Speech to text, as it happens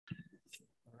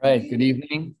Right, good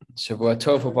evening. Shavua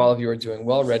Tov. Hope all of you are doing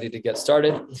well, ready to get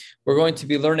started. We're going to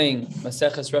be learning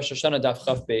Maseches Rosh Hashanah Daf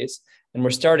Chaf Beis, and we're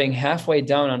starting halfway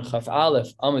down on Chaf Aleph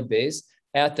Amud Beis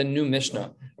at the new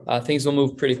Mishnah. Things will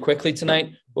move pretty quickly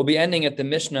tonight. We'll be ending at the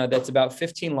Mishnah that's about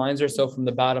 15 lines or so from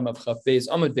the bottom of Chaf Beis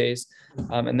Amud Beis,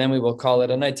 and then we will call it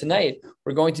a night. Tonight,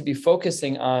 we're going to be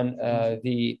focusing on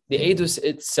the Edus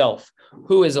itself.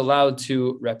 Who is allowed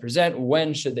to represent?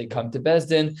 When should they come to Beis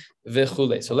Din?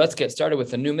 V'chule. So let's get started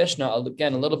with the new Mishnah.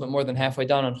 Again, a little bit more than halfway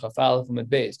down on Chaf Aleph Amud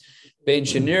Beis. Bein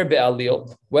shenir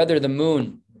be'alil, whether the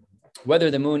moon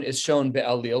is shown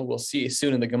be'alil. We'll see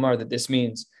soon in the Gemara that this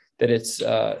means that it's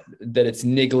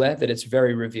nigle, that it's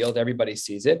very revealed, everybody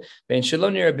sees it. Bein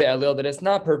shelo nir be'alil, that it's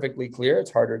not perfectly clear, it's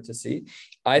harder to see.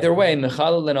 Either way,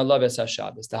 mechalel l'nalav es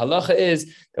haShabbos. The halacha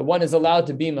is that one is allowed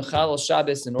to be mechalel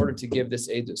Shabbos in order to give this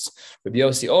edus. Rabbi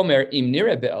Yossi Omer, im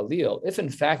nira be'alil, if in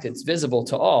fact it's visible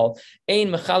to all, ein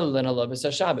mechalel l'nalav es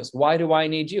haShabbos. Why do I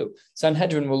need you?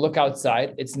 Sanhedrin will look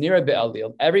outside. It's nira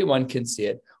be'alil. Everyone can see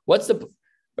it. What's the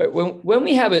when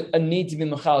we have a need to be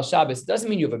Mechal Shabbos, it doesn't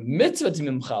mean you have a mitzvah to be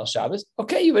Mechal Shabbos.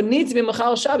 Okay, you have a need to be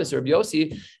Mechal Shabbos. Rabbi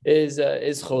Yossi is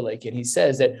cholek, and he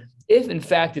says that if in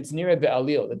fact it's nira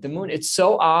be'alil, that the moon, it's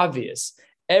so obvious,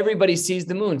 everybody sees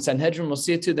the moon, Sanhedrin will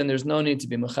see it too, then there's no need to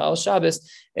be Mechal Shabbos,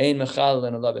 ein Mechal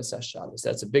l'nalav es haShabbos.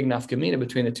 That's a big nafkamina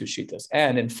between the two shitas.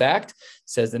 And in fact,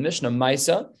 says the Mishnah,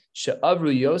 Maisa,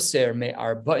 she'avru yoser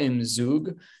me'arba'im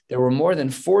zug, there were more than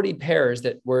 40 pairs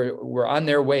that were on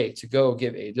their way to go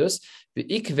give edus. The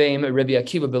ikveim Rabbi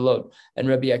Akiva belod, and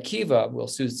Rabbi Akiva will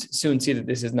soon see that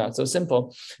this is not so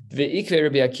simple. The ikve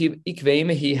Rabbi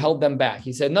Akiva, he held them back.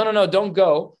 He said, no, don't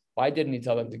go. Why didn't he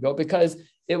tell them to go? Because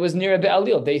it was near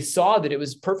be'alil. They saw that it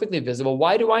was perfectly visible.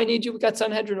 Why do I need you? We got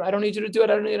Sanhedrin. I don't need you to do it.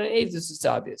 I don't need an aid. This is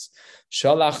obvious.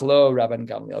 Shalach lo Rabban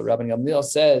Gamliel. Rabban Gamliel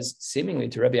says, seemingly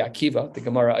to Rabbi Akiva, the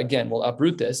Gemara again will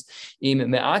uproot this.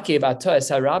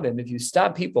 If you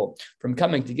stop people from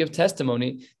coming to give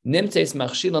testimony, then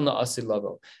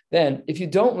if you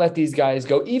don't let these guys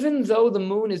go, even though the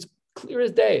moon is clear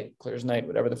as day, clear as night,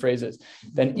 whatever the phrase is,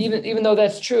 then even though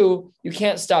that's true, you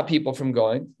can't stop people from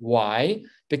going. Why?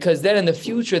 Because then in the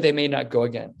future, they may not go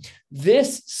again.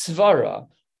 This svara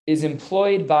is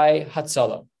employed by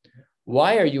Hatzalah.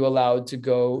 Why are you allowed to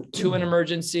go to an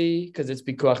emergency? Because it's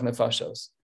pikuach nefashos.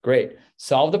 Great.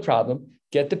 Solve the problem.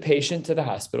 Get the patient to the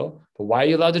hospital. But why are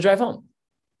you allowed to drive home?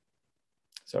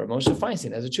 So Rav Moshe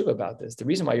Feinstein has a tshuva about this. The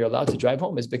reason why you're allowed to drive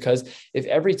home is because if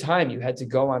every time you had to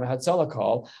go on a Hatzalah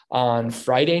call on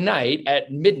Friday night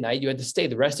at midnight, you had to stay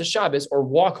the rest of Shabbos or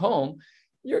walk home,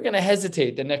 you're going to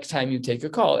hesitate the next time you take a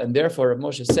call. And therefore, Rav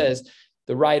Moshe says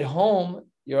the ride home,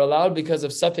 you're allowed because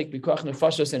of Safek Bikuach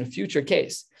Nefashos in a future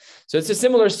case. So it's a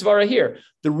similar svara here.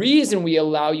 The reason we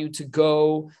allow you to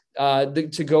go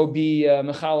be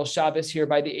Mechal Shabbos here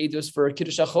by the Eidos for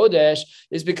Kiddush HaChodesh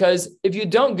is because if you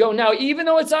don't go now, even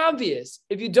though it's obvious,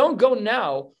 if you don't go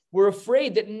now, we're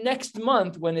afraid that next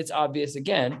month, when it's obvious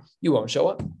again, you won't show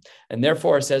up. And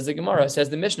therefore, says the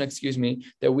Mishnah,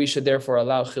 that we should therefore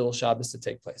allow Chil Shabbos to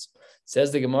take place.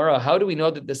 Says the Gemara, how do we know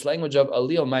that this language of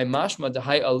alil, my mashma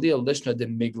dehai alil lishna de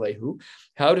miglehu?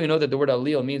 How do we know that the word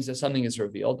alil means that something is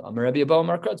revealed? Amar Rabbi Abba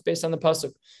Amar Kra, it's based on the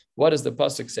pasuk. What does the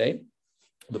pasuk say?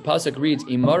 The pasuk reads,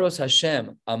 Imaros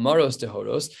Hashem, Amaros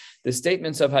Tehoros. The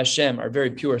statements of Hashem are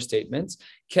very pure statements.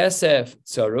 Kesef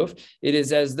Tzaruf. It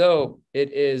is as though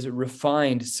it is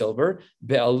refined silver.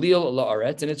 Be'alil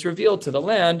la'aret. And it's revealed to the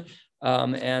land.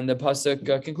 And the pasuk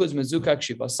concludes, Mezukak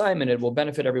Shivasayim, and it will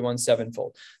benefit everyone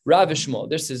sevenfold. Rav Shmuel,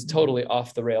 this is totally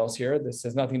off the rails here. This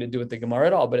has nothing to do with the Gemara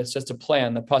at all, but it's just a play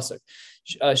on the pasuk.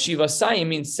 Shivasayim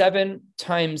means 7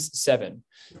 times 7.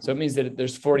 So it means that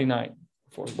there's 49.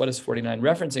 What is 49?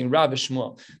 Referencing Rav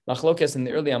Shmuel. Machlokes in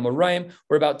the early Amoraim,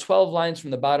 we're about 12 lines from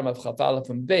the bottom of Chaf Aleph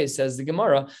from Beis, says the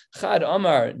Gemara, Chad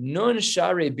Amar, Nun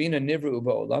Share Bina Nivru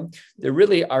Ba'olam. There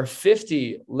really are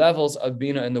 50 levels of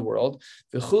Bina in the world.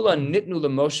 V'chula nitnu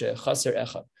leMoshe chaser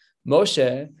echad.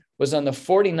 Moshe was on the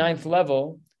 49th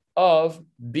level of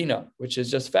Bina, which is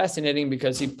just fascinating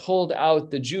because he pulled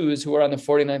out the Jews who were on the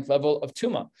 49th level of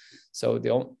Tumah. So the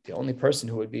only person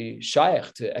who would be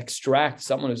shaykh to extract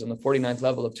someone who's on the 49th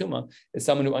level of Tumah is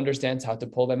someone who understands how to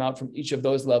pull them out from each of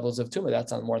those levels of Tumah.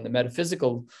 That's on more on the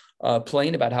metaphysical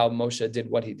plane about how Moshe did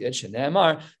what he did. That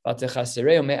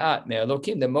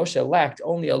Moshe lacked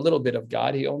only a little bit of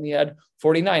God. He only had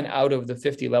 49 out of the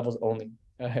 50 levels only.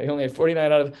 He only had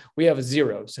 49 out of, we have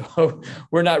 0. So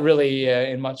we're not really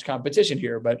in much competition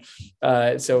here. But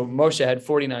so Moshe had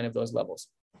 49 of those levels.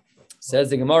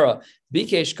 Says the Gemara,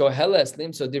 Bikesh Koheles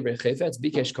limso divrei chayfetz.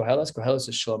 Bikesh Koheles. Koheles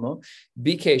is Shlomo.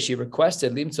 Bikesh, he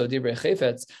requested limso divrei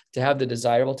chayfetz, to have the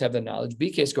desirable, to have the knowledge.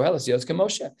 Bikesh Koheles Yoskem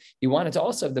Moshe. He wanted to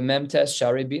also have the mem test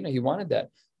Sharei Bina. He wanted that.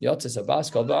 Yotzes a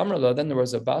baskol v'amrlo. Then there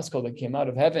was a baskol that came out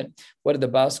of heaven. What did the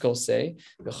baskol say?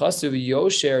 V'chasu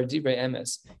Yosher divrei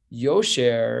emes.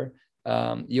 Yosher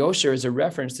is a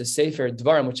reference to Sefer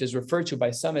Dvarim, which is referred to by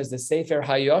some as the Sefer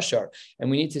HaYoshar. And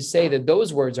we need to say that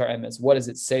those words are emes. What does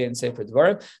it say in Sefer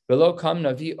Dvarim? V'lo kam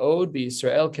navi od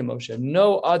b'Yisrael k'Moshe.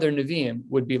 No other Nevi'im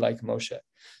would be like Moshe.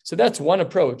 So that's one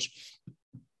approach.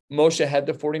 Moshe had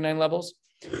the 49 levels.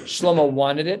 Shlomo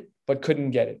wanted it, but couldn't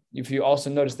get it. If you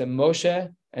also notice that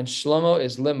Moshe and Shlomo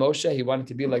is Lim Moshe. He wanted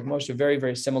to be like Moshe. Very,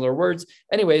 very similar words.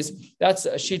 Anyways, that's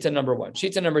Shita number one.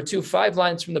 Shita number two, 5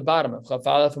 lines from the bottom of Chaf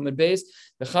Aleph Amud Beis.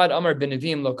 V'chad Amar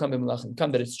b'Nevi'im lo kam b'Melachim.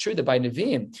 Come, that it's true that by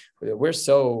Nevi'im,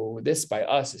 this by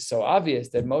us is so obvious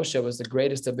that Moshe was the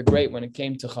greatest of the great when it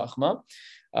came to Chachma.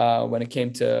 When it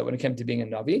came to being a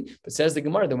Navi, but says the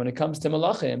Gemara that when it comes to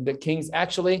Malachim, the kings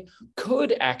actually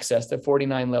could access the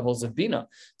 49 levels of Bina.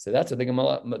 So that's what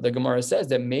the Gemara says,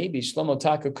 that maybe Shlomo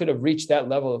Taka could have reached that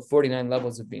level of 49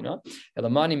 levels of Bina.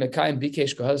 What then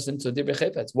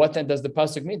does the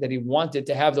pasuk mean? That he wanted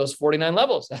to have those 49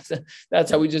 levels.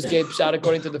 That's how we just gave shot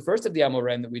according to the first of the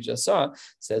Amoraim that we just saw.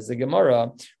 Says the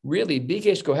Gemara, really,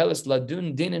 Bikesh Koheles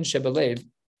ladun dinin shebelev.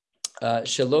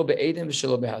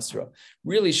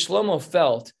 Really,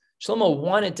 Shlomo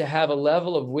wanted to have a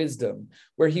level of wisdom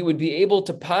where he would be able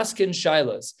to paskin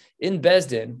shilas in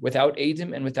Bezdin without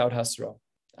Eidim and without Hasra.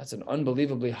 That's an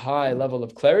unbelievably high level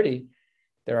of clarity.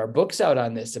 There are books out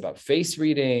on this about face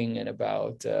reading and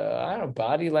about,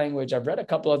 body language. I've read a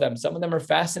couple of them. Some of them are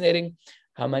fascinating.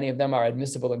 How many of them are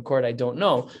admissible in court, I don't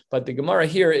know. But the Gemara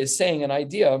here is saying an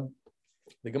idea.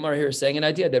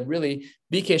 That really,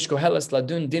 Bikesh Koheles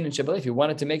ladun din and shebel, if he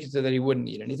wanted to make it so that he wouldn't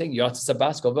eat anything, Yotzes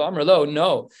Baskol v'amrlo,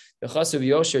 no. V'chasuv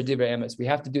Yosher divrei emes. We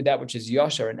have to do that which is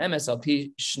Yosher and emes al pi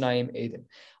shnayim edim.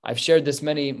 I've shared this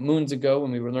many moons ago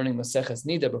when we were learning Maseches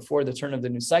Nida before the turn of the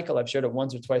new cycle. I've shared it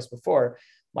once or twice before.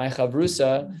 My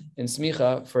chavrusa in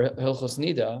Smicha for Hilchos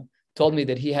Nida told me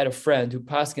that he had a friend who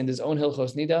paskined his own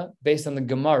Hilchos Nida based on the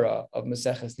Gemara of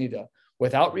Maseches Nida,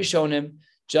 without Rishonim,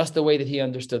 just the way that he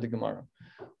understood the Gemara,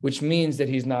 which means that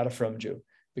he's not a from Jew,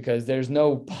 because there's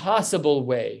no possible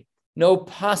way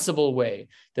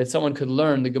that someone could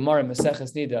learn the Gemara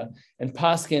Maseches Nida and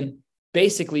paskin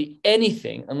basically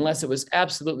anything unless it was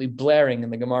absolutely blaring in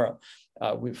the Gemara.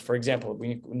 For example,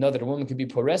 we know that a woman could be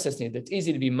Poreses Nida. It's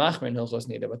easy to be Machmer in Hilchos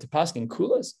Nida, but to paskin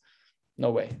Kulas,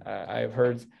 no way. I've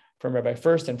heard from Rabbi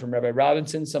First and from Rabbi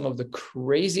Robinson some of the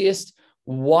craziest,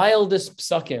 wildest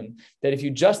psukim that if you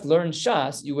just learned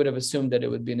Shas, you would have assumed that it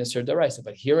would be Nisr Daraisa.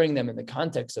 But hearing them in the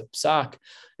context of psak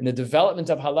and the development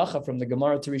of halacha from the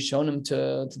Gemara to Rishonim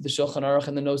to the Shulchan Aruch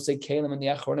and the Nosei Kalim and the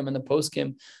Achronim and the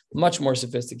Poskim, much more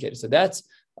sophisticated. So that's,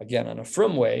 again, on a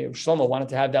frum way. If Shlomo wanted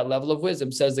to have that level of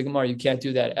wisdom, says the Gemara, you can't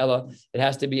do that. Ella, it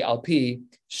has to be Alpi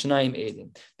Shnaim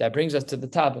Edim. That brings us to the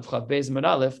top of Chav Beis Amud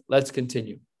Aleph. Let's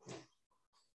continue.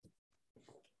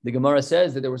 The Gemara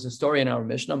says that there was a story in our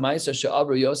Mishnah, that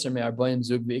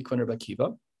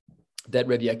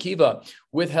Rabbi Akiva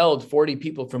withheld 40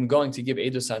 people from going to give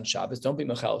Edus on Shabbos. Don't be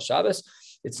Machal Shabbos.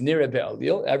 It's near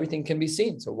Be'alil. Everything can be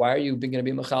seen. So why are you going to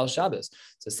be Machal Shabbos?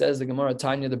 So it says the Gemara,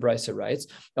 Tanya the Brisa writes,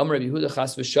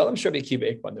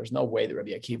 there's no way that Rabbi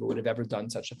Akiva would have ever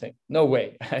done such a thing. No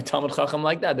way. Talmud Chacham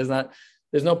like that.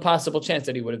 There's no possible chance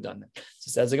that he would have done that. So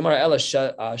it says the Gemara, Ela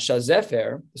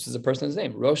Shazefer, this is a person's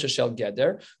name, Rosh Hashel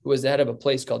Geder, who was the head of a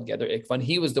place called Geder Ikvan.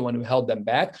 He was the one who held them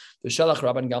back. The Shalach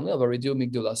Rabban Gamliel Varidu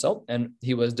Migdulaso, and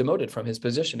he was demoted from his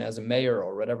position as a mayor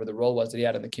or whatever the role was that he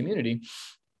had in the community.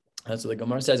 And so the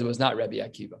Gemara says it was not Rabbi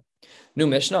Akiva. New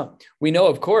Mishnah. We know,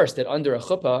 of course, that under a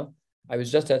chuppah, I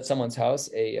was just at someone's house,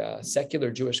 a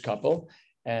secular Jewish couple,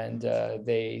 and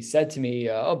they said to me,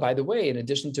 oh, by the way, in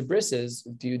addition to brisses,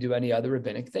 do you do any other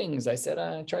rabbinic things? I said,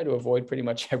 I try to avoid pretty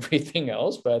much everything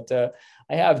else, but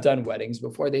I have done weddings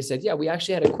before. They said, yeah, we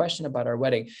actually had a question about our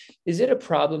wedding. Is it a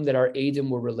problem that our Eidim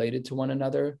were related to one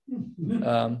another?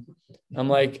 I'm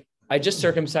like, I just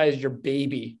circumcised your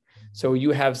baby, so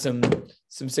you have some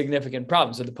significant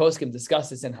problems. So the poskim discuss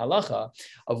this in halacha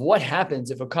of what happens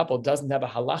if a couple doesn't have a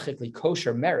halachically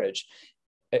kosher marriage.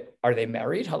 Are they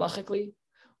married halachically?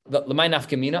 L'may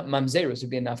nafkamina, mamzerus would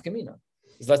be a nafkamina.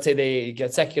 Let's say they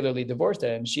get secularly divorced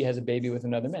and she has a baby with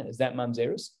another man. Is that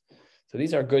mamzerus? So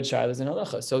these are good shilas in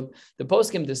halacha. So the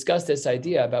poskim discussed this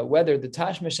idea about whether the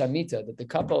tashmish amita that the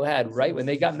couple had right when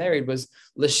they got married was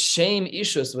l'shem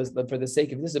ishus, was for the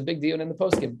sake of this is a big deal in the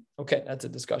poskim. Okay, that's a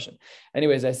discussion.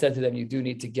 Anyways, I said to them, you do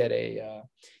need to get a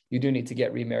you do need to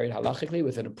get remarried halachically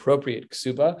with an appropriate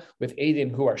ksuba, with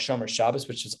Eidim who are Shomer Shabbos,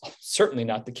 which is certainly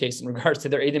not the case in regards to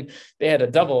their Eidim. They had a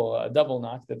double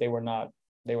knock that they were not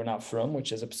from,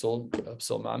 which is a psul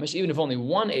mamish. Even if only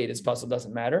one Eid is puzzle,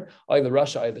 doesn't matter. Either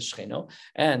Russia, either Shechino,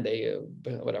 and they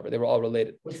they were all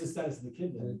related. What's the status of the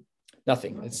kid then?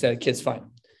 Nothing. It's the kid's fine.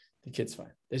 The kid's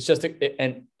fine. It's just the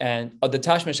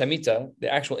Tashmish Amita,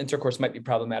 the actual intercourse might be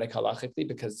problematic halachically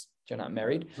because you're not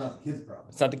married. It's not the kid's problem.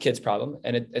 It's not the kid's problem,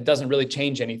 and it doesn't really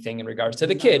change anything in regards to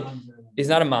the kid. He's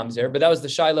not a mamzer, but that was the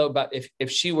shiloh about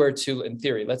if she were to, in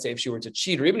theory, let's say if she were to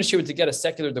cheat, or even if she were to get a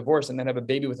secular divorce and then have a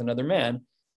baby with another man,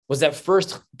 was that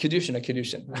first kedushin a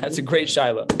kedushin? That's a great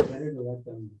shiloh. Better to let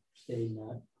them stay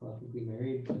not halachically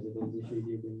married because of those issues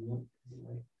you're bringing up.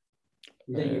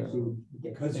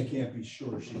 Because you can't be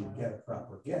sure she would get a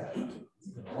proper get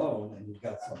alone, and you've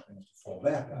got something to fall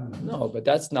back on. No, but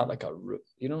that's not like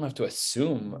you don't have to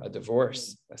assume a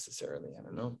divorce necessarily. I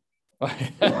don't know.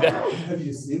 Have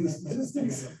you seen the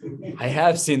statistics? I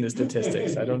have seen the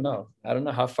statistics. I don't know.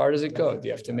 How far does it go? Do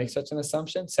you have to make such an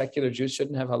assumption? Secular Jews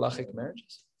shouldn't have halachic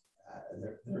marriages?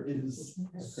 There is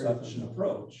such an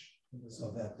approach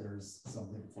so that there's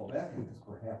something to fall back on, because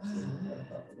perhaps they will get a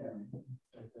proper get.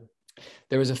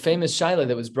 There was a famous shaila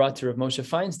that was brought to Rav Moshe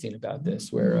Feinstein about this,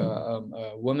 where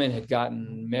a woman had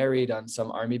gotten married on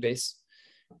some army base,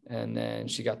 and then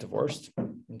she got divorced.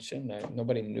 And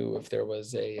nobody knew if there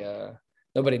was a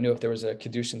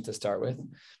kedushin to start with,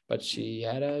 but she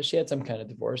had some kind of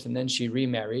divorce, and then she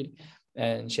remarried,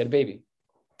 and she had a baby.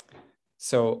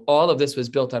 So all of this was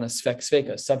built on a svek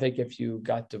sveka. Safek if you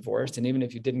got divorced, and even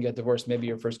if you didn't get divorced, maybe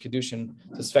your first kedushin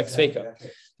to svek sveka.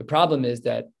 The problem is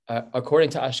that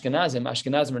according to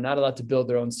Ashkenazim are not allowed to build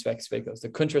their own svek svekos. The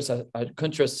kuntras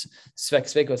svek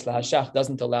svekos lahashach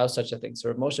doesn't allow such a thing. So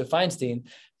Rav Moshe Feinstein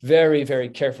very, very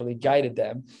carefully guided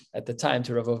them at the time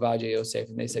to Rav Ovadia Yosef,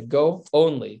 and they said, go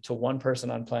only to one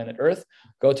person on planet Earth.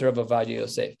 Go to Rav Ovadia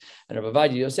Yosef, and Rav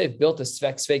Ovadia Yosef built a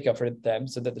svek sveka for them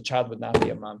so that the child would not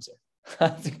be a mamzer.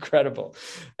 That's incredible.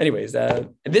 Anyways,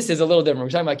 this is a little different. We're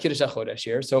talking about Kiddush HaChodesh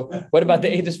here. So what about the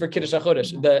Eidos for Kiddush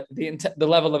HaChodesh? The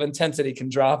level of intensity can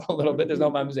drop a little bit. There's no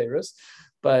mamzerus,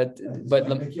 but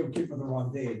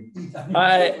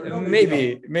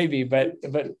maybe, but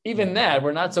even that,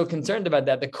 we're not so concerned about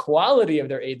that. The quality of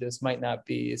their Eidos might not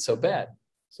be so bad.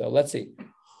 So let's see.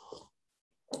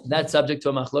 That's subject to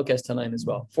a machlokes tanaim as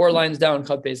well. 4 lines down,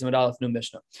 Chad Beis Amud Aleph, new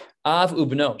Mishnah. Av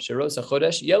ubno sheros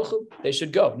hachodesh yelchu. They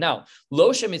should go. Now,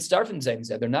 lo shemitzdarfen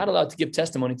zeh, they're not allowed to give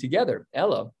testimony together.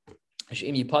 Ella, they,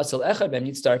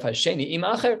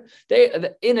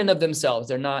 in and of themselves,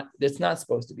 they're not. It's not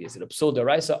supposed to be. Is it a psul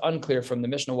deraisa? Unclear from the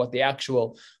Mishnah what the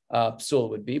actual psul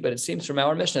would be, but it seems from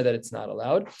our Mishnah that it's not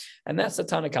allowed. And that's the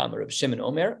Tana Kama of Shimon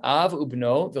Omer. Av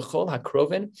ubno v'chol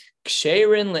hakrovin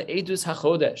ksherin le'edus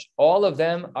hachodesh. All of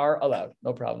them are allowed.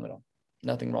 No problem at all.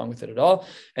 Nothing wrong with it at all.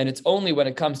 And it's only when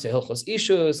it comes to Hilchos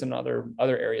Ishus and other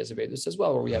areas of Edus as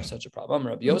well where we have such a problem.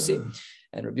 Rabbi Yossi.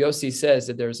 And Rabbi Yossi says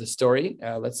that there's a story.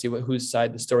 Let's see whose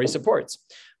side the story supports.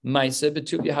 Maisa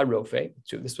Betuvia Harofe.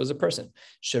 This was a person.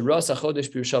 Sheros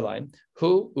HaChodesh B'Yerushalayim.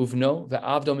 Hu uvno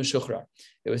ve'avdo mishuchrar.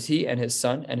 It was he and his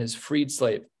son and his freed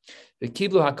slave. The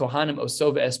Kiblu HaKohanim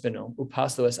Osov Espino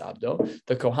Upaslo Es Abdo.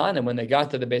 The Kohanim, when they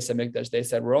got to the Beis Hamikdash, they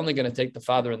said, we're only going to take the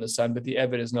father and the son, but the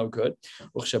Eved is no good.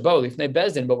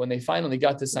 But when they finally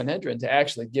got to Sanhedrin to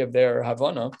actually give their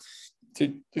Havana,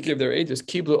 to give their ages,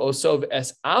 Kiblu Osov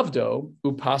Es Avdo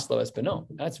Upaslo Espino.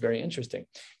 That's very interesting,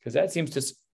 because that seems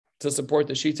to support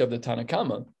the sheets of the Tana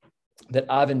Kama, that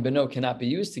Av and Beno cannot be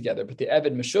used together, but the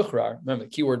Eved Meshuchrar, remember the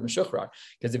keyword Meshuchrar,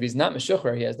 because if he's not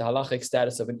Meshuchrar, he has the halachic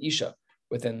status of an Isha.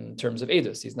 Within terms of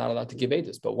Edus, he's not allowed to give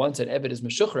Edus. But once an Eved is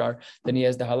Meshuchrar, then he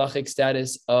has the halachic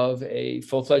status of a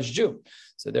full-fledged Jew.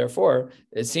 So therefore,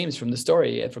 it seems from the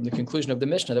story and from the conclusion of the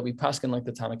Mishnah that we paskin like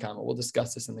the Tana Kama. We'll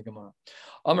discuss this in the Gemara.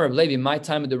 Amar of Levi, my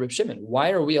time of the Reb Shimon.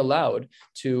 Why are we allowed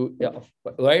to?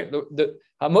 Right,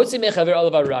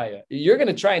 you're going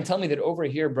to try and tell me that over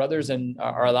here brothers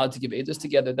are allowed to give Edus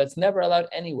together. That's never allowed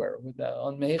anywhere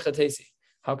on Mehicha Tesi.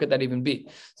 How could that even be?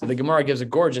 So the Gemara gives a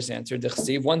gorgeous answer.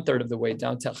 Dichsiv, 1/3 of the way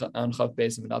down. Look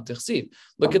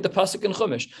at the pasuk in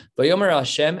Chumash. Vayomer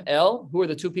Hashem El. Who are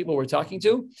the two people we're talking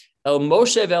to? El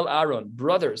Moshe vel Aaron,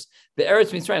 brothers. The Eretz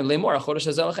Mitzrayim lemor achodesh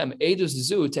hazelachem edus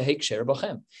zu tehekshir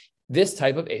bachem. This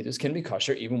type of edus can be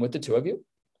kosher even with the two of you.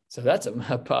 So that's a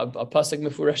pasuk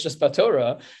mefureshas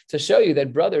b'Torah to show you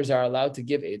that brothers are allowed to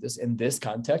give edus in this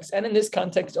context and in this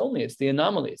context only. It's the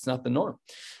anomaly. It's not the norm.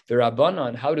 The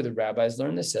Rabbanon, how do the rabbis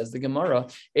learn this? Says the Gemara,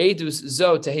 Eidus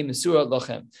zo tehe mesura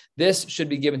lochem. This should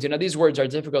be given to you. Now, these words are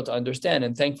difficult to understand,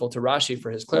 and thankful to Rashi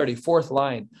for his clarity. Fourth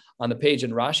line on the page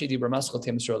in Rashi, Dibra Maschal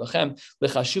tehe mesura lochem,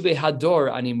 lechashuve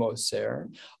hador ani moser,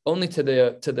 only to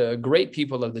the great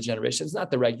people of the generations,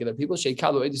 not the regular people.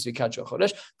 Sheikalu Eidus v'kadshah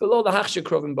chodesh, below the hachshah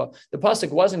krovim ba. The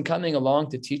pasuk wasn't coming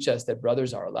along to teach us that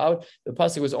brothers are allowed. The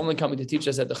pasuk was only coming to teach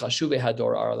us that the chashuve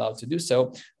hador are allowed to do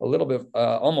so. A little bit,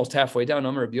 almost halfway down.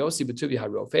 Amar Rabbi Yossi b'Tuvia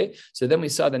harofe. So then we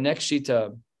saw the next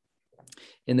shita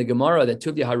in the Gemara that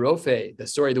Tuvia harofe. The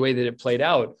story, the way that it played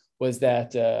out, was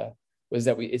that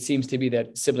it seems to be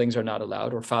that siblings are not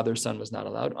allowed, or father-son was not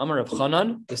allowed. Amar Rav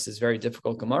Chanan. This is very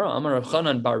difficult Gemara. Amar Rav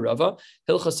Chanan bar Rava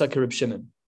hilchas Reb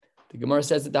Shimon. The Gemara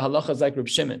says that the halacha is like Reb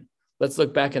Shimon. Let's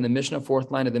look back in the Mishnah, fourth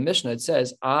line of the Mishnah. It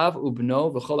says, Av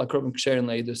ubno v'chol akrovim ksherin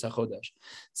le'edus hachodesh.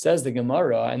 Says the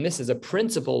Gemara, and this is a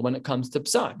principle when it comes to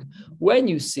psak. When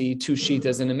you see two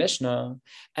shitas in the Mishnah,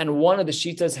 and one of the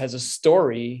shitas has a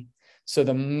story, so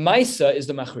the maisa is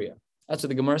the machriya. That's what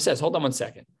the Gemara says. Hold on one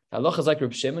second. Allah is like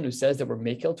Reb Shimon, who says that we're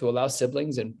makel to allow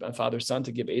siblings and father-son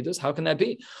to give edus. How can that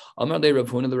be? Amar le Rav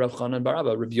Huna le Rav Chanan bar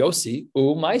Abba, Reb Yossi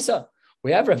u maisa.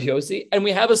 We have Rav Yossi, and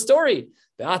we have a story.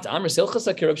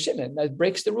 That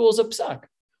breaks the rules of psak.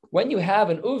 When you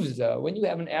have an uvza, when you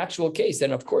have an actual case,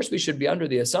 then of course we should be under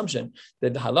the assumption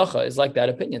that the halacha is like that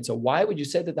opinion. So why would you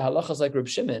say that the halacha is like Reb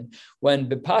Shimon, when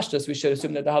b'pashtus we should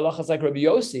assume that the halacha is like Reb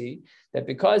Yossi, that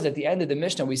because at the end of the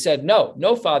Mishnah we said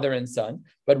no father and son,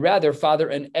 but rather father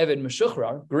and eved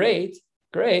meshuchrar.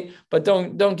 Great, but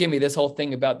don't give me this whole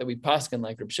thing about that we paskin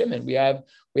like Reb Shimon. We have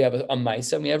a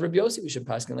maisa, and we have Reb Yossi. We should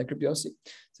paskin like Reb Yossi.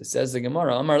 So it says the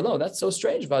Gemara, Amar lo, that's so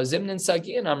strange. V'azimnin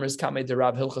sagiin amris kamei de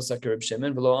Rav hilchas Reb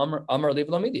Shimon v'lo Amar li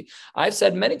v'lo midi. I've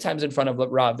said many times in front of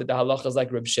Rav that the halacha is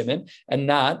like Reb Shimon and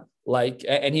not like,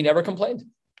 and he never complained.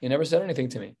 He never said anything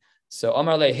to me. So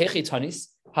Amar le hechi tanis.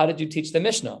 How did you teach the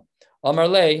Mishnah? Amar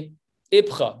le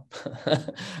ibcha.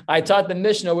 I taught the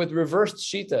Mishnah with reversed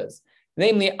shitas.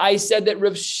 Namely, I said that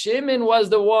Reb Shimon was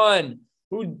the one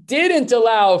who didn't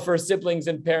allow for siblings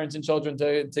and parents and children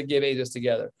to give edus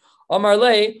together. Amar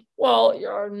le, well,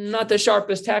 you're not the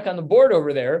sharpest tack on the board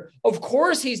over there. Of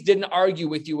course, he didn't argue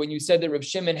with you when you said that Reb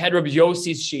Shimon had Reb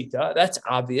Yossi's shita. That's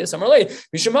obvious. Amar le,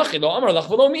 because you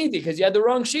had the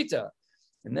wrong shita.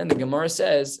 And then the Gemara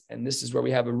says, and this is where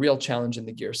we have a real challenge in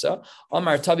the Girsa.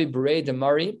 Amar tavi berei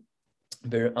demari,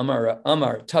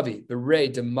 Amar tavi berei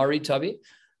demari tavi.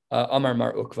 Amar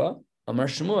Mar Ukva, Amar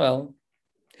Shmuel,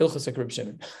 Hilchas Reb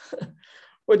Shimon.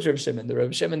 What's Reb Shimon? The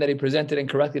Reb Shimon that he presented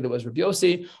incorrectly that was Reb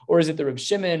Yossi, or is it the Reb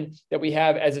Shimon that we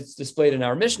have as it's displayed in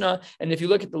our Mishnah? And if you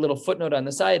look at the little footnote on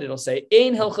the side, it'll say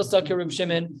Ein Hilchas Reb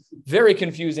Shimon. Very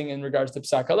confusing in regards to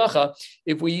Psak Halacha.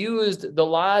 If we used the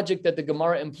logic that the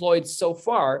Gemara employed so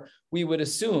far, we would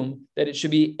assume that it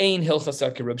should be Ein Hilchas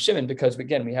Reb Shimon, because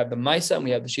again, we have the Maisa and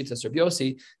we have the Shitas Reb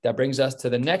Yossi. That brings us to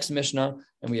the next Mishnah,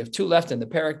 and we have two left in the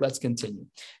parak. Let's continue.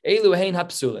 Elu hein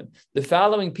hapsulin. The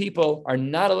following people are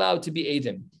not allowed to be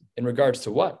Eidim. In regards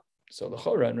to what? So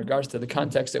l'chora, in regards to the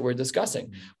context that we're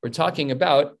discussing, we're talking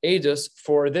about Eidus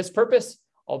for this purpose.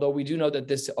 Although we do know that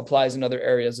this applies in other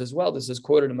areas as well. This is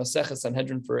quoted in Masechah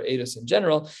Sanhedrin for Eidus in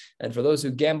general. And for those who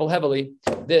gamble heavily,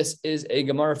 this is a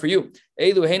Gemara for you.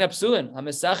 Elu hein hapsulin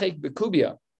hamesachek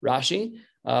bekubia. Rashi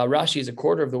is a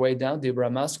quarter of the way down. They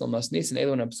would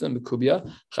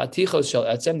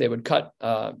cut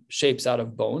shapes out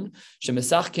of bone,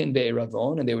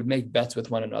 and they would make bets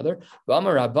with one another.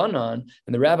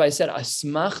 And the rabbi said,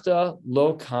 Asmachta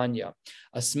lo kanya.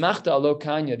 Asmachta lo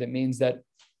kanya, that means that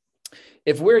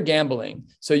if we're gambling,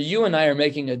 so you and I are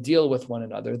making a deal with one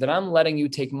another, that I'm letting you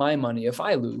take my money if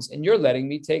I lose, and you're letting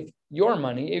me take your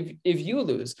money if you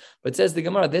lose. But says the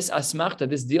Gemara, this asmachta,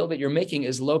 this deal that you're making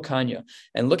is lo kanya.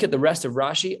 And look at the rest of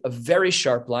Rashi, a very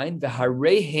sharp line,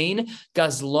 v'harehein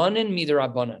gazlonin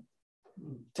midirabanan.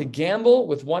 To gamble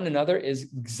with one another is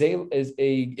gzela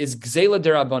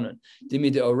derabanan.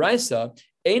 Dimi deoraisa,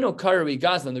 eino karari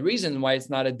gazlan. The reason why it's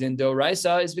not a din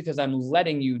deoraisa is because I'm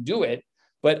letting you do it.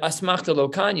 But asmachta lo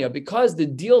kanya, because the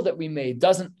deal that we made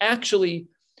doesn't actually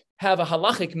have a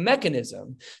halachic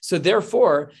mechanism, so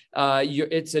therefore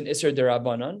it's an iser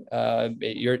derabanan.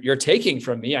 You're taking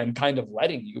from me. I'm kind of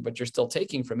letting you, but you're still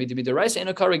taking from me. To be the rice, you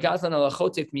have to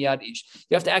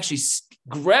actually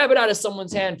grab it out of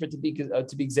someone's hand for it to be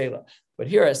gzela. But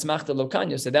here, asmachta lo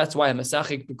kanya, so that's why a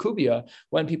masachik bekubia,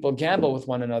 when people gamble with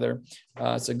one another,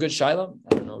 it's a good shaila.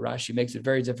 I don't know. Rashi makes it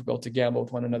very difficult to gamble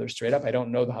with one another straight up. I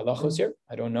don't know the halachos here.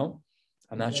 I don't know.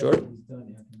 I'm not sure.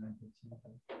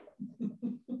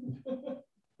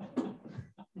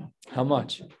 How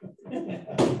much?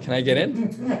 Can I get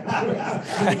in?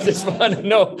 I just want to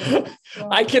know.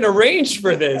 I can arrange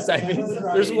for this. I mean,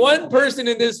 there's one person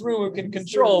in this room who can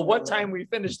control what time we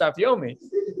finish Daf Yomi.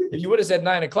 If you would have said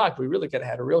 9 o'clock, we really could have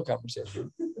had a real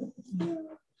conversation.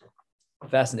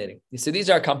 Fascinating. So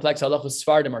these are complex. Halachos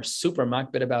Sfardim are super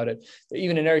makbid about it.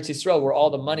 Even in Eretz Yisrael, where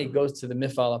all the money goes to the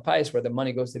Mifal HaPais, where the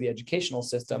money goes to the educational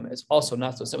system, it's also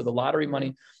not so simple. The lottery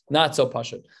money, not so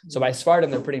pashut. So by Sfardim,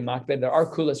 they're pretty makbid. There are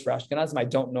kulas for Ashkenazim. I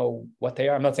don't know what they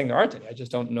are. I'm not saying there aren't any. I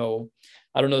just don't know.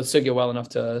 I don't know the sugya well enough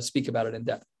to speak about it in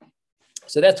depth.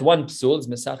 So that's one psul, is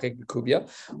Mesachek B'Kubya,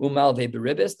 Umalve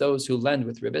Beribis, those who lend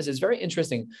with ribis. It's very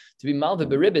interesting to be Malve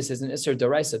Beribis is an Isser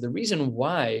Daraisa. The reason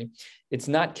why it's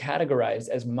not categorized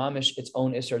as Mamish, its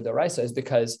own Isser Daraisa, is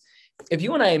because if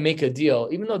you and I make a deal,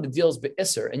 even though the deal is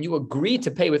Be'isser, and you agree to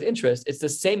pay with interest, it's the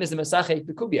same as the Mesachek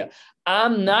B'Kubya.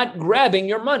 I'm not grabbing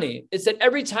your money. It's that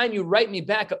every time you write me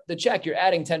back the check, you're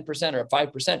adding 10% or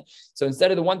 5%. So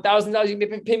instead of the $1,000, you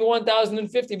pay me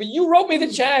 $1,050, but you wrote me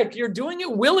the check. You're doing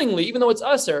it willingly, even though it's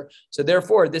usser. So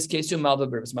therefore, this case,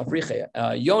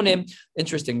 Yonim,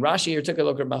 interesting. Rashi here took a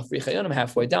look at Mafricha Yonim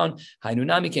halfway down.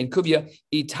 Hainunami Ken Kubya,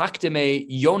 Itakteme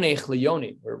Yonech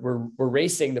Leoni. We're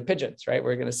racing the pigeons, right?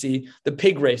 We're going to see the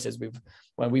pig races.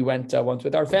 When we went once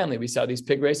with our family, we saw these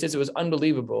pig races. It was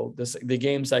unbelievable, the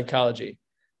game psychology,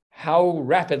 how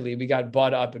rapidly we got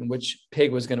bought up in which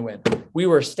pig was going to win. We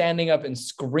were standing up and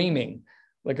screaming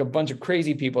like a bunch of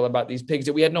crazy people about these pigs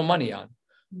that we had no money on.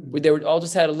 They were all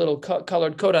just had a little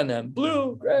colored coat on them,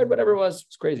 blue, red, whatever it was.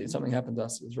 It's crazy. Something happened to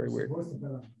us. It was very weird.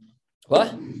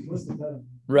 What?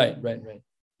 Right.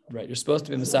 You're supposed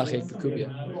to be Mesachek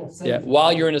B'Kubya. Yeah,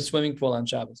 while you're in a swimming pool on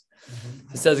Shabbos.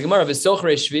 It says Gemara,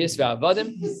 V'sochrei shvius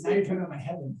v'avadim. Now you're talking about my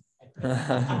heaven.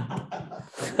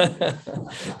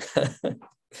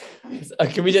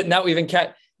 Can we just not even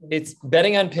catch? It's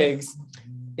betting on pigs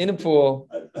in a pool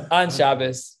on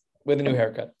Shabbos with a new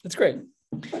haircut. That's great.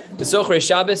 V'sochrei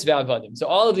Shabbos v'avadim. So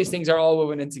all of these things are all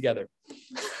woven in together.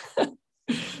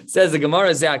 Says the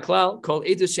Gemara, Ze'aklal, called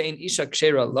Edus Shein Isha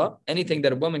Kshera La, anything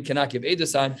that a woman cannot give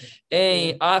Edus on,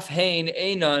 Af Hein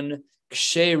Einon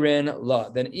Ksherin La.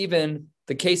 Then even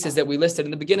the cases that we listed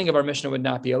in the beginning of our Mishnah would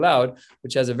not be allowed,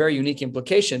 which has a very unique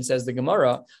implication, says the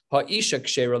Gemara, Ha'isha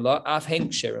Ksheira La, Af Hein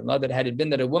Ksheira La, that had it been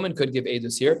that a woman could give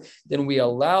Edus here, then we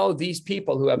allow these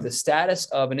people who have the status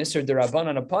of an Isser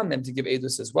Derabanan upon them to give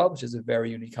Edus as well, which is a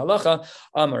very unique halacha.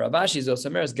 Amar Ravashi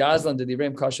Zosameres Gazlan de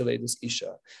Divrem Kashal Edus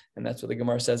Isha. And that's what the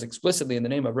Gemara says explicitly in the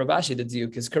name of Ravashi. The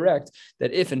diuk is correct,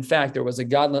 that if in fact there was a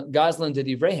Gazlan de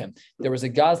Divrehim, there was a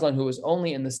Gazlan who was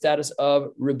only in the status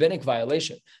of rabbinic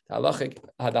violation. The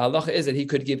halacha is that he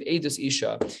could give Edus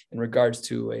Isha in regards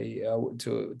to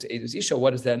Edus Isha.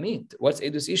 What does that mean? What's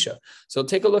Edus Isha? So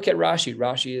take a look at Rashi.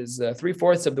 Rashi is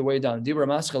 3/4 of the way down. Dibra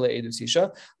maschale Edus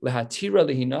Isha lehatira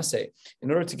lehinase.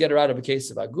 In order to get her out of a case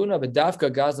of aguna,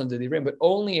 v'dafka Gazlan de Divrehim, but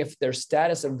only if their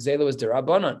status of Gzela was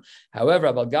derabanan. However,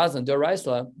 about Gazlan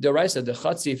Doraisa the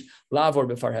Chatzif Lavor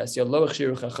Befarhesia Lo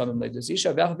Chshiru Chachamim Leidus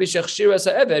Isha V'Af B'Shech Shira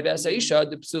Sa'eved V'Asa Isha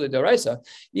the Psule Doraisa.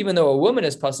 Even though a woman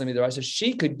is Pasami Doraisa,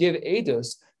 she could give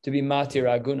Edus to be Matir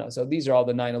Aguna. So these are all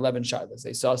the 9/11 shilas.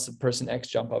 They saw person X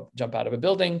jump out of a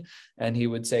building, and he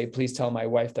would say, "Please tell my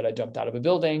wife that I jumped out of a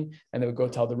building." And they would go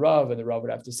tell the Rav, and the Rav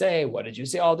would have to say, "What did you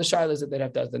say?" All the shilas that they'd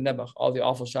have to ask the Nebuch, all the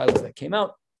awful shilas that came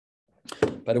out.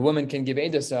 But a woman can give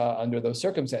edus under those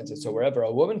circumstances. So wherever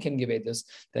a woman can give edus,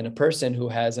 then a person who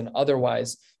has an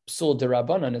otherwise psul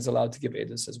derabanan is allowed to give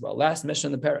edus as well. Last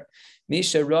mission in the parak.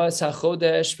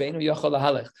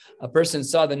 A person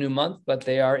saw the new month, but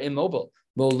they are immobile.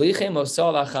 Put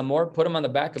him on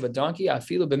the back of a donkey,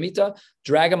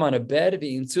 drag him on a bed.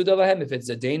 If it's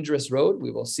a dangerous road,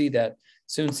 we will see that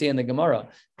soon see in the Gemara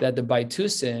that the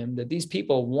Baitusim, that these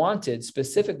people wanted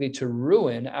specifically to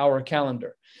ruin our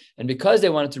calendar. And because they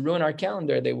wanted to ruin our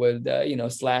calendar, they would,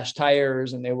 slash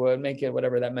tires, and they would make it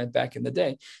whatever that meant back in the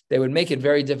day. They would make it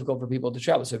very difficult for people to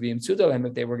travel. So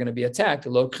if they were going to be attacked,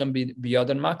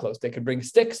 they could bring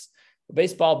sticks, a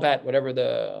baseball bat, whatever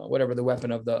the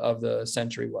weapon of the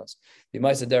century was. If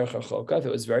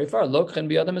it was very far,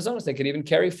 they could even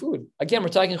carry food. Again, we're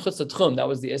talking chutz l'tchum. That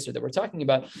was the Isser that we're talking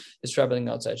about, is traveling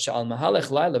outside.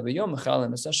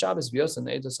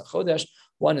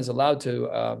 One is allowed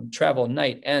to travel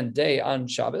night and day on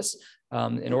Shabbos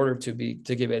in order to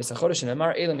give Edus HaChodesh. And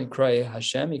Amar Elam Yikray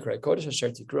Hashem Yikray Kodesh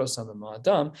Asher Tikro Samim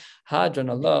Ma'adam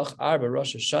Hadran Allah Arba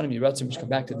Rosh Hashanah Yiratzim. We should come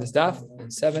back to this daf in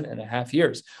 7.5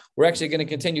 years. We're actually going to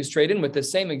continue straight in with the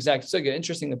same exact sugya.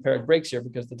 Interesting, the parak breaks here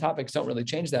because the topics don't really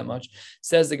change that much.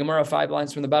 Says the Gemara 5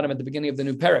 lines from the bottom at the beginning of the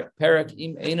new parak. Parak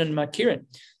im einan makirin.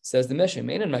 Says the Mishnah,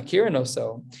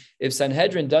 if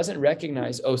Sanhedrin doesn't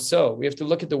recognize oso, we have to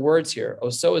look at the words here.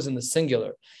 Oso is in the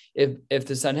singular. If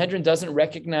the Sanhedrin doesn't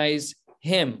recognize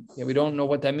him, we don't know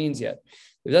what that means yet.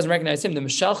 If it doesn't recognize him, the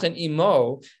Mishalchen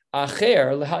imo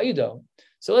acher leha'ido.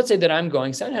 So let's say that I'm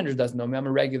going, Sanhedrin doesn't know me, I'm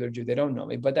a regular Jew, they don't know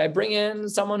me, but I bring in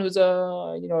someone who's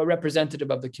a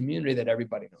representative of the community that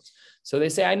everybody knows. So they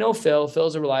say, I know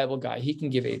Phil's a reliable guy, he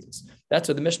can give edus. That's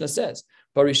what the Mishnah says.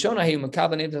 But initially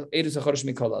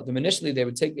they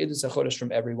would take edus hachodesh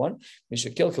from everyone,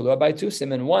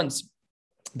 and once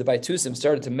the Baitusim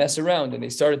started to mess around and they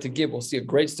started to give, we'll see a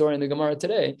great story in the Gemara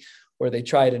today, where they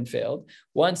tried and failed.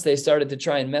 Once they started to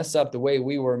try and mess up the way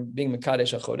we were being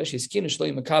Mekadesh HaChodesh,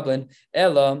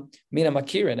 Ela Mina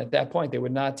Makirin. At that point, they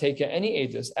would not take any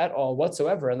edus at all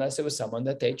whatsoever unless it was someone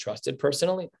that they trusted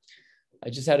personally. I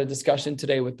just had a discussion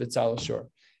today with Bezalel Shor.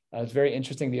 It's very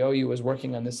interesting. The OU was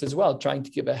working on this as well, trying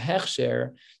to give a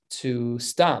hechsher to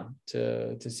Stam,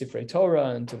 to Sifrei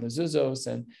Torah and to Mezuzos.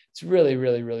 And it's really,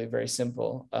 really, really very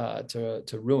simple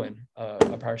to ruin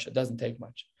a parsha. It doesn't take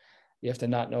much. You have to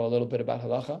not know a little bit about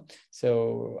halacha.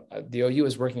 So the OU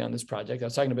is working on this project. I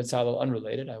was talking to Bezalel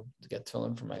unrelated. I get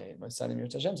tefillin from my son in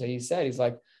Yirtzeh Hashem. So he's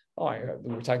like,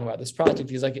 we were talking about this project.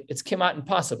 He's like, it's kemat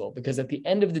impossible because at the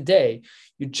end of the day,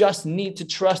 you just need to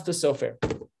trust the sofer.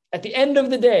 At the end of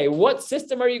the day, what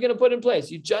system are you going to put in place?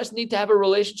 You just need to have a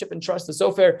relationship and trust the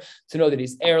sofer to know that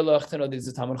he's erlich, to know that he's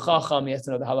a Talmud Chacham, he has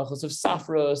to know the halachos of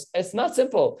Safros. It's not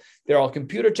simple. They're all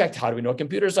computer checked. How do we know what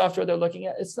computer software they're looking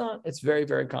at? It's not. It's very,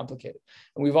 very complicated.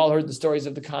 And we've all heard the stories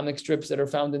of the comic strips that are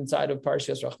found inside of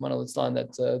Parshas Rahman al-Islam.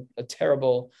 That's a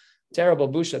terrible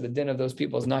busha. The din of those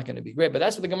people is not going to be great. But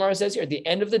that's what the Gemara says here. At the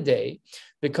end of the day,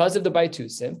 because of the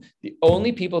Baitusim, the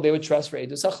only people they would trust for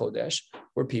Edus HaChodesh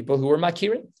were people who were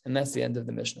Makirin. And that's the end of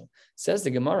the Mishnah. Says the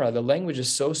Gemara, the language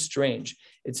is so strange.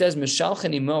 It says,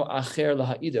 Mishalchen imo acher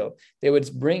laha'ido. They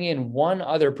would bring in one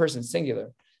other person,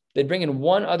 singular. They'd bring in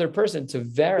one other person to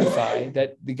verify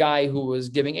that the guy who was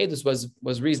giving Edus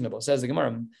was reasonable. Says the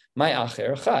Gemara, my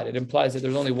acher chad. It implies that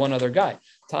there's only one other guy.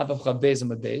 Top of Chabez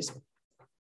and Mabez.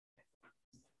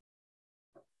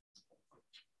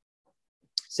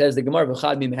 Says the Gemara,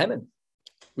 V'chad mi mehemen.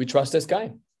 We trust this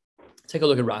guy. Take a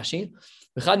look at Rashi.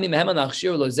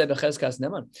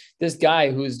 This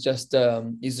guy who's just,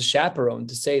 he's a chaperone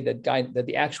to say that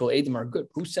the actual Edom are good.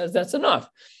 Who says that's enough?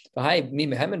 But we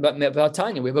have a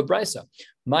brisa.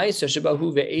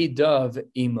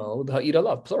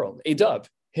 Plural. Edav.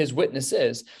 His witness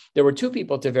is, there were two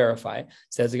people to verify.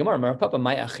 Says the Gemara,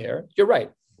 you're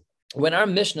right. When our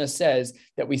Mishnah says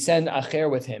that we send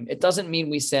acher with him, it doesn't mean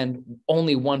we send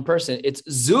only one person. It's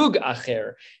zug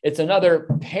acher. It's another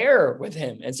pair with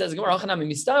him. It says,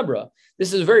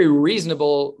 this is a very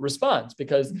reasonable response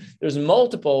because there's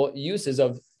multiple uses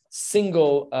of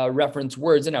single reference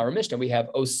words in our Mishnah. We have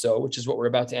oso, which is what we're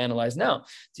about to analyze now.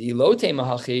 Those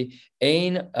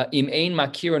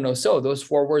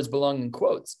 4 words belong in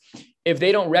quotes. If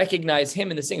they don't recognize him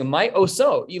in the single, my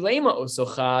oso, ilema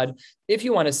oso chad, if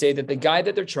you want to say that the guy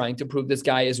that they're trying to prove this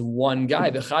guy is one guy,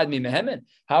 v'chad mi mehemen,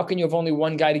 how can you have only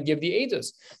one guy to give the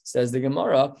edus? Says the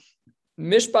Gemara,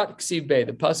 mishpat ksiv bey,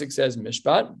 the pasuk says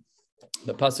mishpat.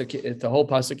 The whole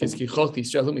pasuk is kichot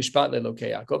Yisraelu mishpat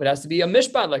leLokei Yaakov. It has to be a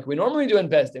mishpat like we normally do in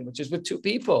Besdin, which is with 2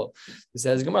 people. It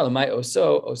says Gemara, my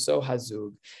oso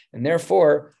hazug, and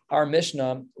therefore our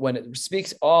Mishnah, when it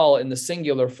speaks all in the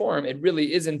singular form, it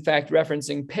really is in fact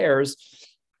referencing pairs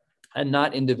and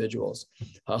not individuals.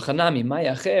 Hachanami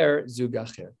mayacher zug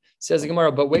acher. Says the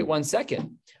Gemara, but wait 1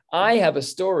 second. I have a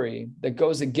story that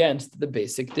goes against the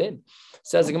basic din.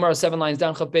 Says the Gemara 7 lines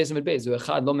down.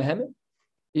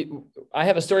 I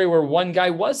have a story where one guy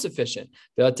was sufficient.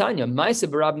 That Rav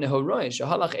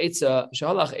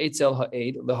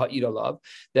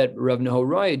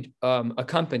Nehoroid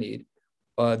accompanied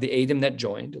the Edom that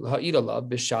joined. He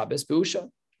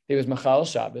was Machal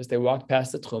Shabbos. They walked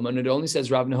past the Tchum, and it only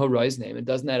says Rav Nehoroid's name. It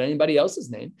doesn't add anybody else's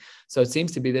name. So it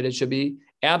seems to be that it should be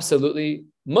absolutely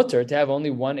mutter to have only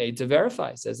one aid to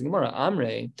verify. Says the Gemara,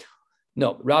 Amrei.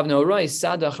 No, Rav Nehoroi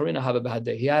Sada Charina Haba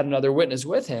Bahadeh. He had another witness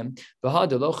with him.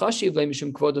 Bahadelo Chashiv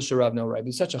Leimishum Kvodosh Rav Nehoroi.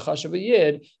 He's such a Chashav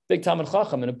Yid, big Talmud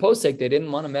Chacham. In a posek, they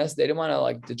didn't want to mess. They didn't want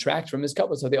to detract from his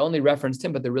couple, so they only referenced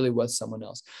him. But there really was someone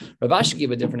else. Rav Ashi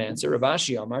gave a different answer. Rav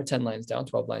Ashi Amar 10 lines down,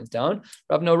 12 lines down.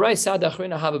 Rav Nehoroi Sada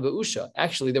Charina Haba Beusha.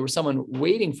 Actually, there was someone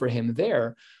waiting for him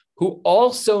there who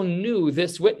also knew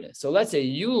this witness. So let's say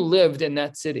you lived in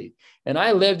that city, and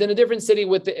I lived in a different city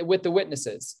with the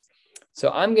witnesses. So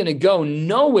I'm going to go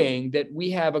knowing that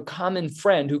we have a common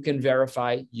friend who can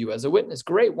verify you as a witness.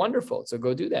 Great, wonderful. So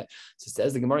go do that. So it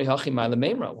says the Gemara,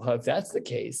 well, if that's the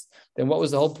case, then what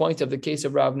was the whole point of the case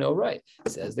of Rav Norai?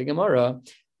 Says the Gemara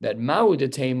that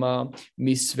Ma'udetema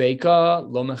misveika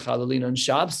lo mechalelin on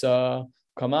shabsa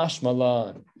kamash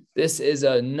malan. This is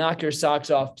a knock your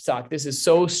socks off sock. This is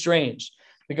so strange.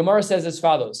 The Gemara says as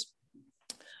follows.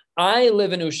 I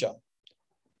live in Usha,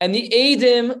 and the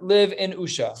Eidim live in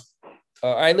Usha.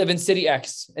 I live in city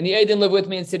X, and the Eidim live with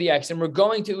me in city X, and we're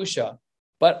going to Usha,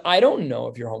 but I don't know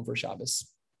if you're home for Shabbos.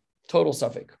 Total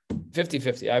suffix,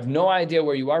 50-50. I have no idea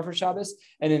where you are for Shabbos,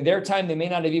 and in their time, they may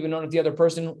not have even known if the other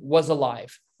person was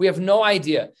alive. We have no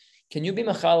idea. Can you be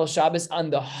Machal Shabbos on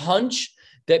the hunch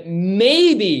that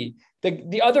maybe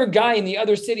the other guy in the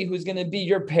other city who's going to be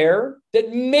your pair,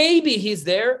 that maybe he's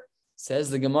there? Says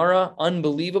the Gemara,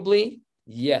 unbelievably,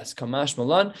 yes, Kamash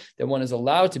Malan, that one is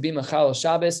allowed to be Machal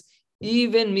Shabbos,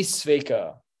 even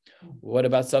misveika. What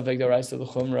about Safek D'Oraisa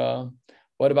L'Chumra?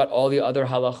 What about all the other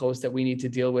halachos that we need to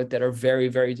deal with that are very,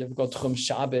 very difficult? Tchum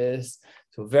Shabbos,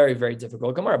 so very, very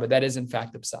difficult Gemara, but that is in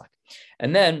fact the psak.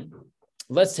 And then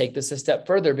let's take this a step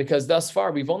further, because thus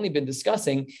far we've only been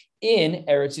discussing in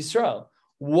Eretz Yisrael.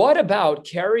 What about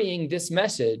carrying this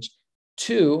message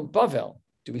to Bavel?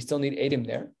 Do we still need Eidim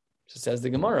there? So says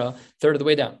the Gemara, third of the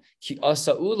way down. Ki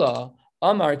asa Ula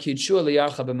amar kidshua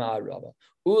liyarcha b'ma'arava.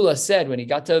 Ula said when he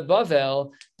got to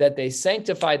Bavel that they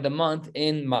sanctified the month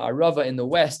in Ma'arava in the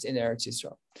west in Eretz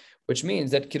Yisrael, which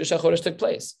means that Kiddush HaChodesh took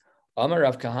place. Amar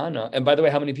Rav Kahana, and by the way,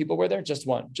 how many people were there? Just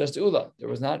one, just Ula. There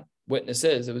was not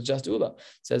witnesses, it was just Ula.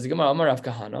 Says the Gemara, Amar Rav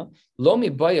Kahana, Lomi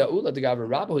Baya Ula Degaver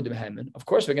Rabbahu D'Mehemen. Of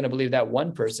course, we're going to believe that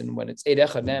one person when it's Eid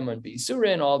Echad Ne'eman and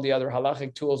B'Isurin, all the other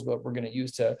halachic tools, but we're going to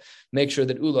use to make sure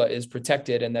that Ula is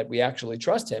protected and that we actually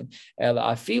trust him.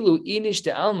 Afilu Inish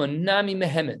De'alma Nami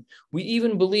Mehemen. We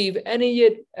even believe any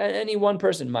Yid, any one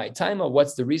person. My Taima,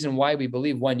 what's the reason why we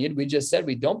believe one Yid? We just said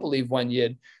we don't believe one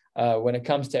Yid when it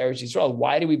comes to Eretz Yisrael.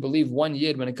 Why do we believe one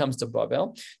Yid when it comes to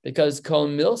Babel? Because Kol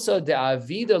Milsa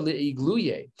De'avida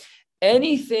Le'igluye.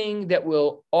 Anything that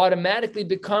will automatically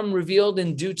become revealed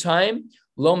in due time,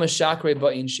 Lo Meshakre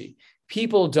Ba'inshi.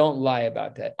 People don't lie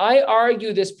about that. I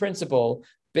argue this principle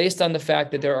based on the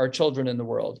fact that there are children in the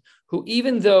world who,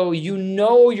 even though you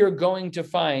know you're going to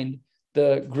find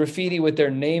the graffiti with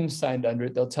their name signed under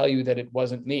it, they'll tell you that it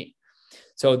wasn't me.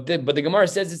 But the Gemara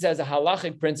says this as a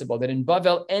halachic principle that in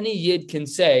Bavel, any Yid can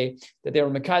say that they were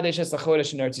Mekadesh Es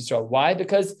HaChodesh in Eretz Yisrael. Why?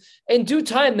 Because in due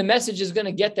time, the message is going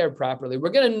to get there properly.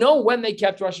 We're going to know when they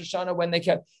kept Rosh Hashanah, when they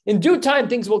kept. In due time,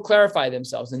 things will clarify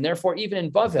themselves. And therefore, even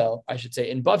in Bavel,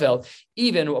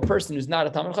 even a person who's not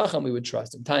a Talmid Chacham, we would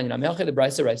trust him. Tanya, the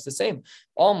Brisa writes the same.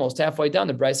 Almost halfway down,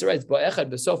 the Brisa writes,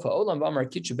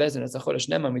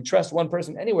 we trust one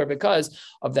person anywhere because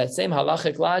of that same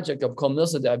halachic logic of Kol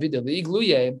Milsa De'avida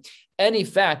Le'igluye. Any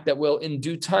fact that will in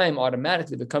due time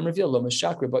automatically become revealed, lo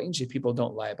meshakre ba'inshi, people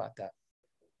don't lie about that.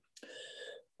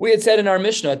 We had said in our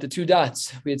Mishnah at the two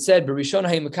dots, we had said, we used to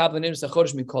accept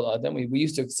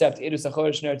Edus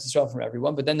HaChodesh and Eretz Yisrael from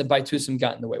everyone, but then the Baitusim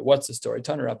got in the way. What's the story?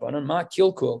 Taner Rabbanan, ma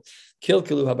kilkul,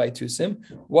 kilkilu ha-Baitusim.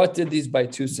 What did these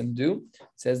Baitusim do?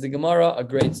 Says the Gemara, a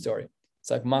great story. It's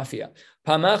like mafia.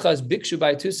 Pamachas bikshu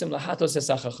Baitusim lahatos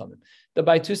esachachamim. The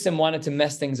Baitusim wanted to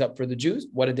mess things up for the Jews.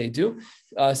 What did they do?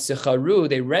 Sicharu,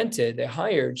 they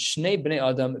hired Shnei Bnei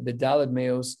Adam B'Dalad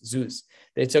Meos Zuz.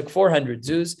 They took 400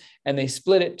 Zuz and they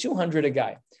split it 200 a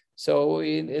guy. So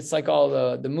it's like all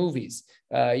the movies.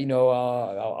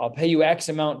 I'll pay you X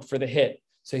amount for the hit.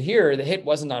 So here, the hit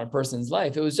wasn't on a person's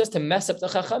life. It was just to mess up the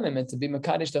Chachamim and to be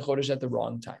Mekadesh the Chodesh at the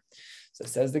wrong time. So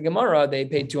says the Gemara, they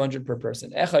paid 200 per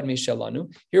person. Echad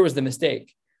mishalanu. Here was the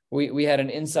mistake. We had an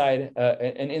inside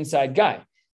guy.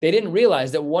 They didn't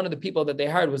realize that one of the people that they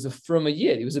hired was from a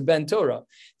Yid. He was a Ben Torah.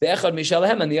 The Echad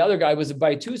Mishalahem, and the other guy was a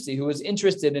Baitusi who was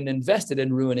interested and invested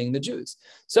in ruining the Jews.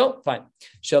 So fine.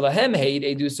 Shalahem heid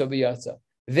edu soviyatza.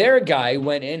 Their guy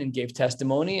went in and gave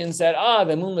testimony and said,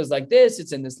 the moon was like this.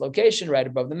 It's in this location, right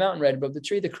above the mountain, right above the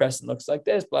tree. The crescent looks like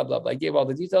this, blah, blah, blah. He gave all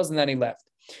the details and then he left.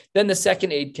 Then the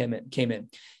second aide came in.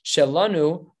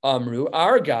 Shalanu Amru,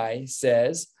 our guy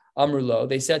says, Amrulo,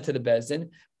 they said to the Bezdin,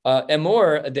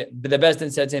 Emor, the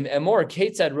Bezdin said to him, Emor,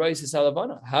 Ketzad Rois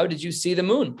Salavana. How did you see the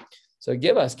moon? So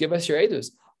give us your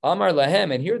edus. Amar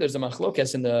Lahem, and here there's a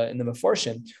machlokes in the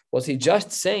Meforshim. Was he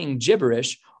just saying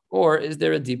gibberish, or is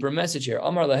there a deeper message here?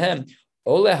 Amar Lahem,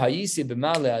 Ole Hayisi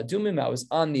b'Ma'ale Adumim. I was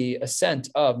on the ascent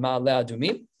of Ma'ale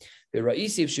Adumim. The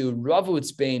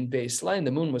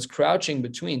moon was crouching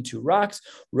between two rocks.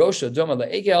 Rosha doma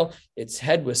la'egel. Its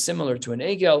head was similar to an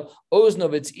egel.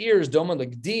 Oznov, its ears, doma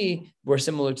l'gdi, were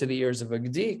similar to the ears of a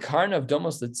gdi. Karnav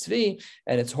domos l'tzvi,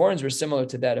 and its horns were similar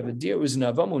to that of a deer.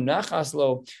 Uznavamu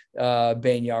nachaslo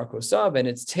ben yarkosav, and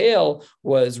its tail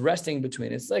was resting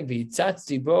between its legs.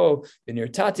 V'yitzatzi bo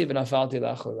v'nirtati v'nafalti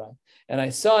la'achora. And I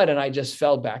saw it, and I just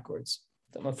fell backwards.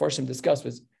 The Mefarshim discussed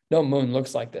was no moon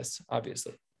looks like this,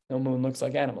 obviously. No moon looks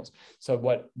like animals. So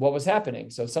what was happening?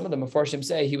 So some of the Mefarshim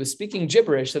say he was speaking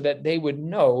gibberish so that they would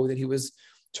know that he was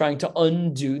trying to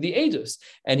undo the edus.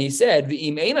 And he said,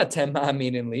 V'im einatem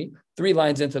ma'amininli, 3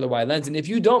 lines into the Y lens. And if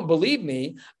you don't believe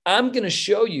me, I'm going to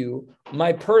show you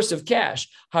my purse of cash.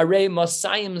 Hare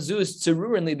masayim zuz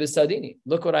tzerurinli b'sadini.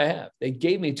 Look what I have. They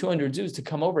gave me 200 zuz to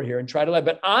come over here and try to lie.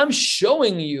 But I'm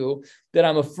showing you that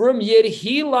I'm a firm yid.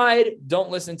 He lied. Don't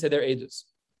listen to their edus.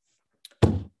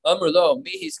 Who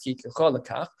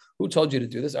told you to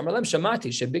do this? I heard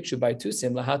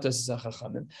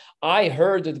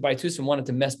that the Baitusim wanted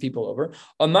to mess people over.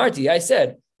 Amarti, I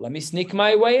said, let me sneak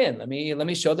my way in. Let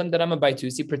me show them that I'm a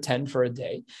Baitusi, pretend for a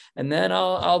day, and then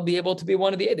I'll be able to be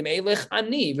one of the Edim.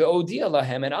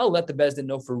 And I'll let the Bezdin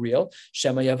know for real.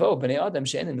 Shema Yavo, Bnei Adam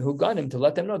She'enin, who got him to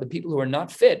let them know the people who are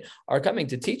not fit are coming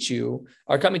to teach you,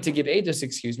 are coming to give Edus,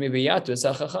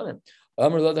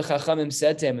 the Chachamim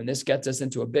said to him, and this gets us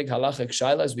into a big halachic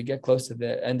shaila as we get close to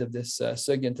the end of this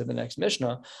sugya into the next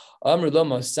Mishnah.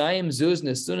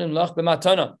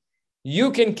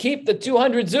 You can keep the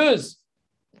 200 zuz.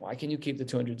 Why can you keep the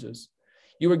 200 zuz?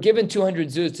 You were given 200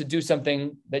 zuz to do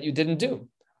something that you didn't do.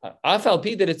 Afal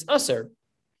pi that it's usher.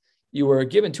 You were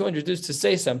given 200 zuz to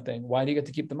say something. Why do you get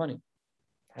to keep the money?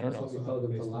 I don't know.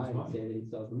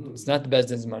 It's not the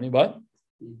Bezdin's money. What?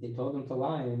 They told him to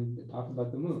lie and talk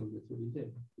about the moon. That's what he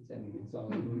did. He said he saw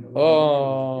the moon.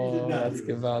 Oh, that's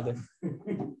gewaldig.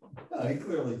 No, he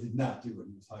clearly did not do what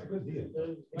he was hired to do.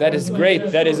 That is great.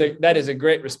 That is a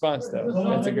great response, though.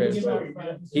 That's a great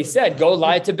response. He said, "Go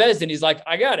lie to Bezdin." He's like,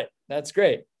 "I got it. That's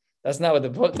great." That's not what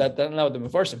the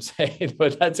Mefarshim say,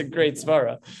 but that's a great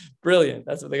svara. Brilliant.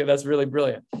 That's really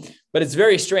brilliant. But it's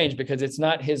very strange because it's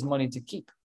not his money to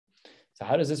keep. So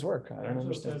how does this work? I don't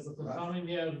understand. The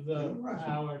have the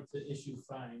power to issue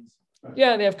fines.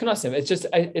 Yeah, they have knasim. It's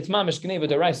mamish gneva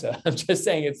deraisa. I'm just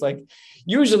saying it's like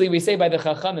usually we say by the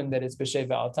chachamim that it's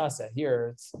b'sheva al tasa.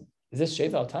 Here is this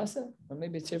sheva al tasa? Or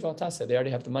maybe it's sheva al tasa. They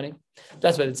already have the money.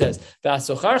 That's what it says.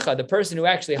 V'asocharcha, the person who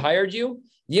actually hired you,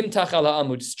 yimtach ala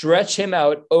amud, stretch him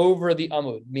out over the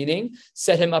amud, meaning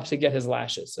set him up to get his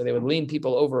lashes. So they would lean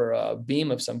people over a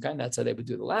beam of some kind. That's how they would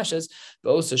do the lashes.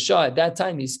 Shah, at that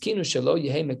time,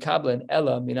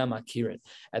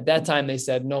 at that time, they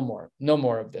said, no more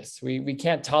of this. We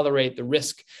can't tolerate the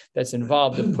risk that's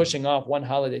involved in pushing off one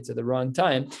holiday to the wrong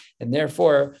time. And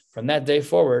therefore, from that day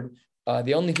forward,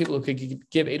 the only people who could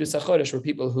give Edus HaChodesh were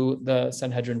people who the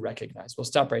Sanhedrin recognized. We'll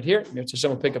stop right here. Mir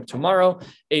Hashem will pick up tomorrow,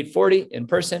 8:40 in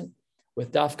person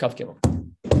with Daf Kaf Gimel.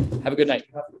 Have a good night.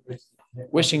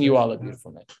 Wishing you all a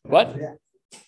beautiful night. What?